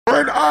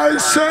When I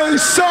say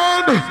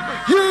sun,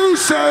 you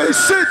say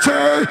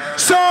city.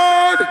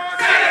 Sun,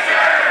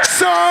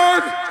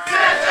 sun,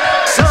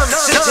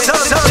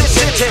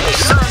 City.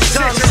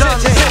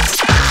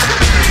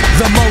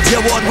 The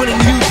multi-award-winning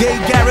UK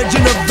garage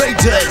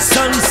innovators,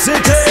 Sun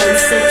City.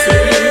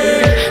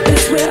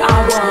 That's where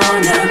I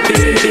wanna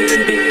be.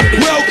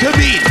 Welcome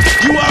in.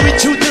 You are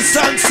into the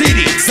Sun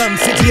City. Sun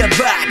City are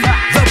back.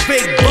 The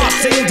big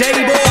Boxing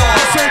Day ball.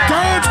 so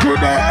dance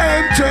could not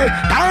enter,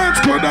 dance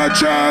could not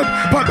jam,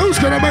 but who's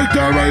gonna make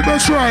the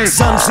Ravens right?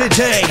 Sun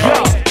City.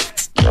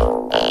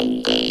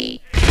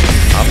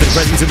 After the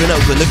presents have been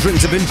opened, the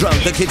drinks have been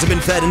drunk, the kids have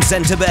been fed and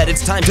sent to bed,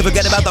 it's time to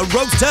forget about the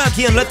roast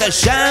turkey and let the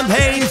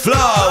champagne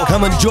flow.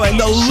 Come and join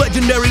the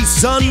legendary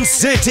Sun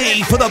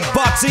City for the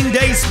Boxing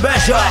Day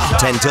special.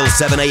 10 till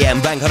 7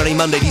 a.m. Bank holiday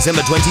Monday, December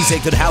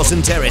 26th at House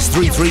and Terrace,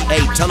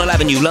 338 Tunnel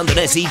Avenue, London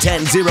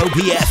SE10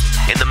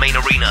 0PF. In the main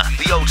arena,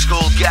 the Old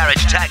School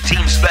Garage Tag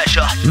Team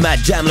Special. Matt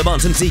Jam,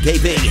 Lamont and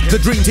CKB. The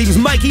Dream Teams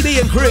Mikey B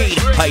and Creed.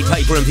 Hyde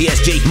Piper and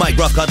PSG. Mike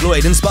Rothcott,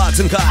 Lloyd and Sparks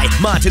and Kai.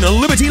 Martin and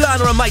Liberty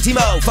Lana and Mighty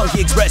Mo. Funky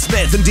Express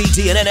Smith and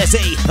DT and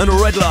NSE and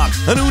Redlock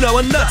and Uno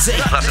and Nutsy.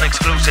 Plus an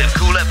exclusive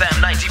Cool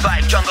FM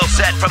 95 jungle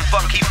set from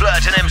Funky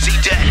Flirt and MC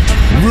Dead.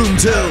 Room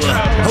 2,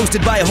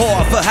 hosted by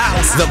Whore for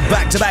House. The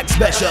back-to-back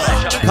special.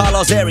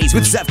 Carlos Aries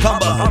with Zeph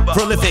Combo.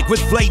 Prolific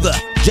with Flavor.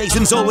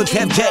 Jason Soul with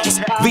Kev Chase.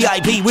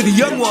 VIP with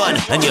Young One.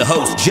 And your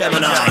host,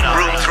 Gemini.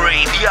 Room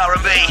 3, the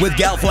R&B. With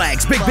Gal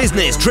Flags, Big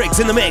Business, Tricks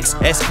in the Mix,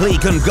 S.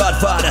 Cleek and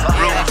Godfather.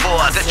 Room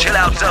 4, the Chill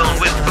Out Zone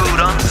with food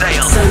on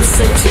sale. Sun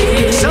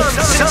City.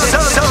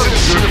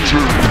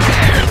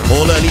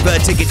 All early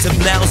bird tickets have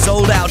now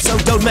sold out, so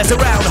don't mess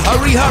around.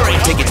 Hurry, hurry.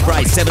 Tickets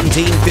price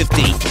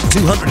 $17.50.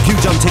 200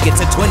 Q-Jump tickets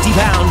at £20.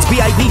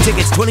 VIP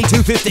tickets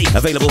 $22.50.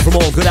 Available from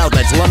all good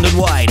outlets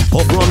London-wide.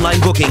 Or for online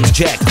bookings,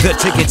 check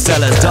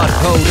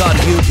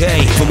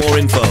theticketsellers.co.uk. For more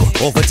info,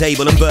 or for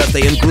table and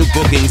birthday and group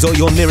bookings, or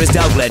your nearest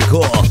outlet,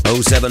 call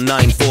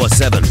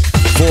 07947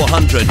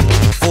 400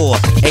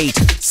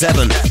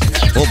 487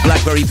 or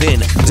BlackBerry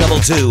PIN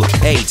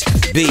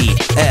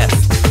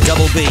 228BF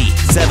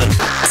BB7.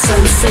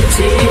 Sun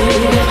City,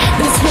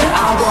 that's where I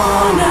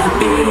wanna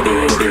be.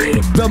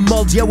 The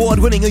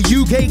multi-award-winning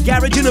UK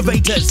garage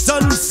innovators,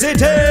 Sun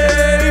City,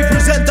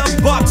 present the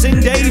Boxing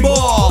Day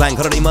Ball. Bank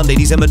holiday Monday,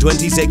 December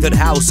 26th at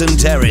House and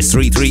Terrace,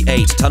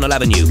 338 Tunnel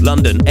Avenue,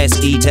 London,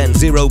 SE10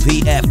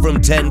 0PF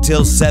from 10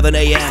 till 7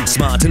 a.m.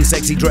 Smart and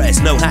sexy dress,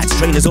 no hats,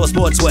 trainers or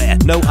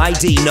sportswear, no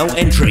ID, no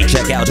entry.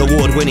 Check out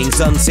award-winning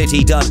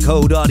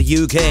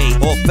suncity.co.uk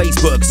or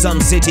Facebook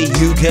Sun City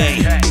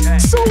UK.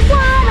 So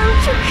why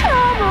don't you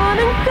come on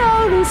and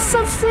go to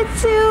Sun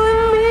City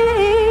with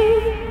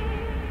me?